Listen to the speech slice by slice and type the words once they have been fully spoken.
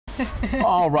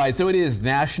All right, so it is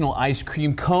National Ice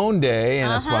Cream Cone Day, and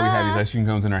that's why we have these ice cream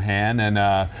cones in our hand, and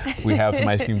we have some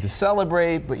ice cream to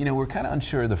celebrate, but you know, we're kind of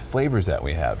unsure of the flavors that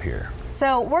we have here.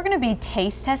 So we're going to be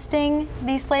taste testing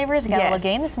these flavors. We got a little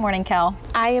game this morning, Kel.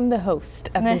 I am the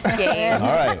host of this game. All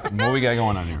right, what we got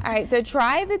going on here? All right, so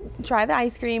try the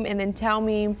ice cream and then tell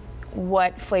me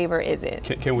what flavor is it.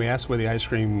 Can we ask where the ice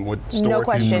cream, what store? No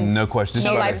questions. No questions.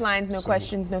 No lifelines, no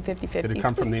questions, no 50-50s. Did it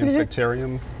come from the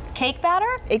insectarium? Cake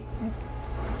batter?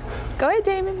 Go ahead,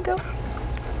 Damon, go.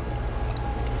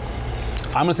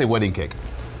 I'm gonna say wedding cake.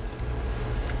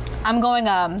 I'm going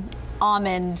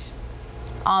almond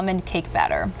cake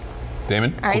batter.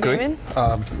 Damon? All right, Damon.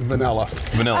 Vanilla.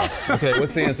 Vanilla. Okay,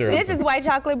 what's the answer? This is white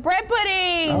chocolate bread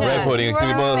pudding. Bread pudding. So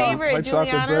we both favorite, white chocolate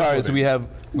Juliana. bread All right, so we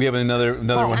have another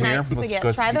one here. So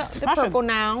yeah, try the purple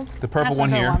now. The purple one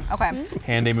here. Okay.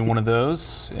 Hand Damon one of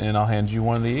those, and I'll hand you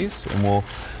one of these, and we'll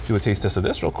do a taste test of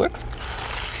this real quick.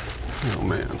 Oh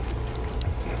man.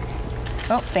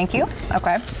 Oh, thank you.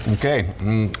 Okay. Okay,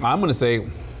 I'm gonna say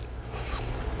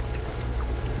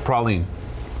praline.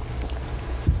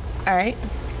 All right.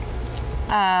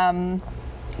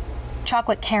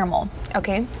 Chocolate caramel.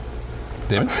 Okay.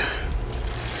 Damon?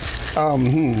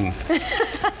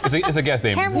 It's a guess,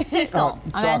 Damon. Caramel sea salt.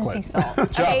 I'm adding sea salt.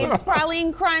 Okay, it's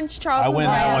praline crunch. Charles. I win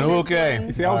that one. this Okay. one.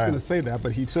 You see, I was going to say that,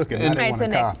 but he took it. And I didn't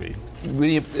want a copy.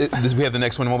 We have the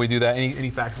next one. While we do that, any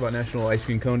facts about National Ice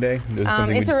Cream Cone Day?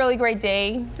 It's a really great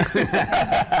day. Kids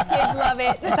love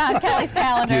it. It's on Kelly's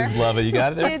calendar. Kids love it. You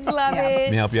got it there? Kids love it.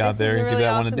 Let me help you out there. This is a Give really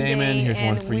that one to awesome Damon. day, Here's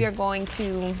one and for you. we are going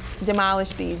to demolish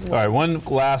these. All right, one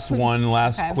last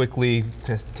Okay. quickly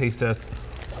taste test.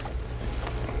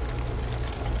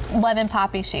 Lemon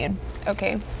poppy seed.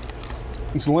 Okay.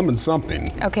 It's lemon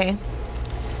something. Okay.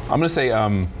 I'm gonna say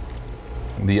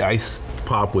the ice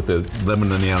pop with the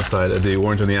lemon on the outside, the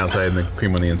orange on the outside, and the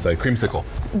cream on the inside. Creamsicle.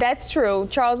 That's true.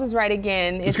 Charles is right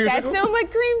again. It's that creamsicle? Selma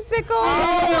creamsicle.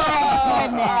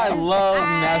 I love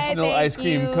National thank Ice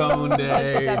Cream you. Cone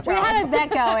Day. We had a bet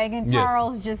going, and Yes.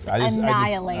 Charles just I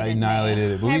annihilated me.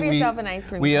 annihilated it. Have yourself an ice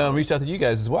cream We cone. reached out to you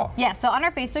guys as well. Yeah, so on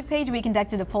our Facebook page, we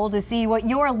conducted a poll to see what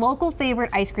your local favorite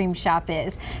ice cream shop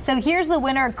is. So here's the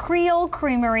winner, Creole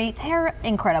Creamery. They're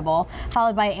incredible.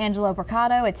 Followed by Angelo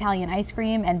Mercado, Italian Ice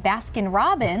Cream, and Baskin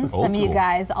Robbins. Old Some of you school.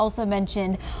 guys also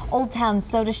mentioned Old Town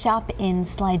Soda Shop in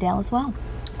Slidell as well.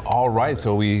 All right,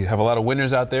 so we have a lot of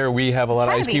winners out there. We have a lot of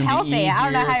Trying ice to be cream healthy. to eat I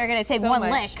don't know here. how you're going to take So one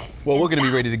much. lick. Well, we're and going to be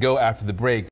stop. ready to go after the break.